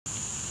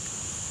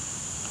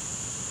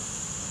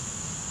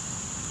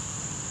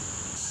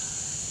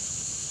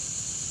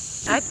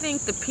I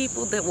think the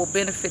people that will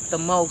benefit the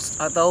most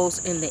are those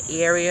in the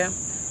area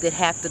that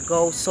have to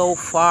go so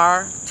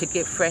far to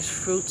get fresh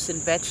fruits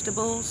and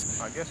vegetables.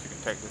 I guess you can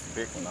take this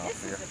big one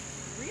off here.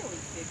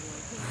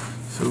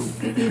 So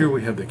here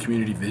we have the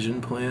community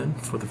vision plan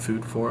for the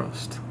food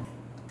forest.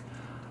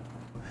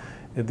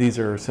 These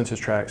are census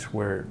tracts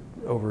where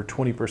over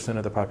 20%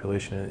 of the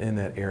population in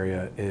that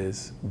area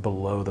is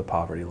below the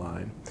poverty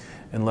line.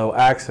 And low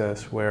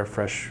access, where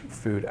fresh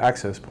food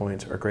access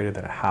points are greater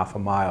than a half a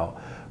mile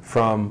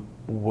from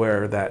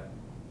where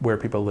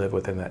people live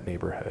within that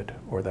neighborhood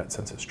or that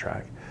census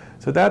tract.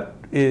 So that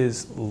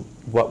is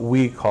what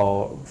we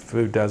call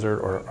food desert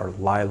or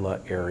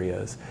LILA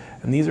areas.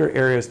 And these are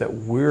areas that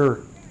we're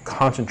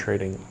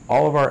concentrating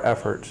all of our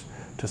efforts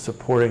to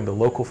supporting the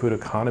local food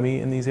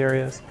economy in these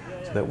areas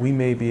so that we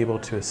may be able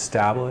to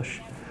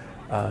establish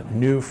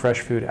new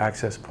fresh food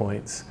access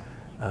points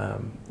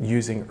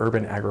using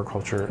urban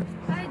agriculture.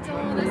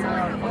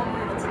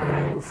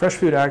 Fresh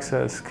food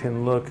access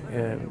can look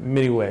in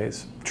many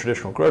ways.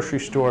 Traditional grocery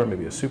store,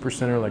 maybe a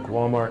supercenter like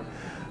Walmart,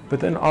 but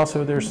then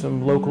also there's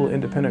some local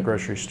independent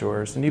grocery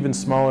stores and even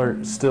smaller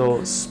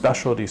still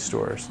specialty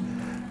stores.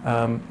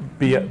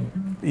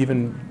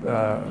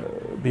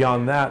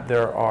 Beyond that,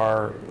 there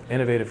are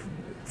innovative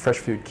fresh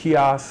food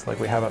kiosks like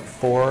we have at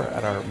 4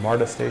 at our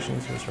MARTA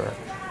stations, which are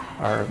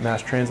our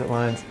mass transit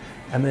lines,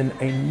 and then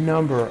a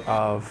number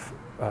of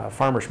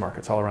farmers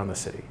markets all around the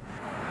city.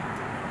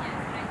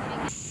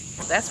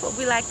 That's what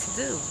we like to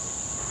do,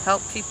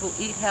 help people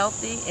eat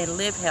healthy and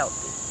live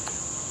healthy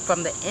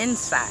from the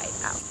inside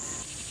out.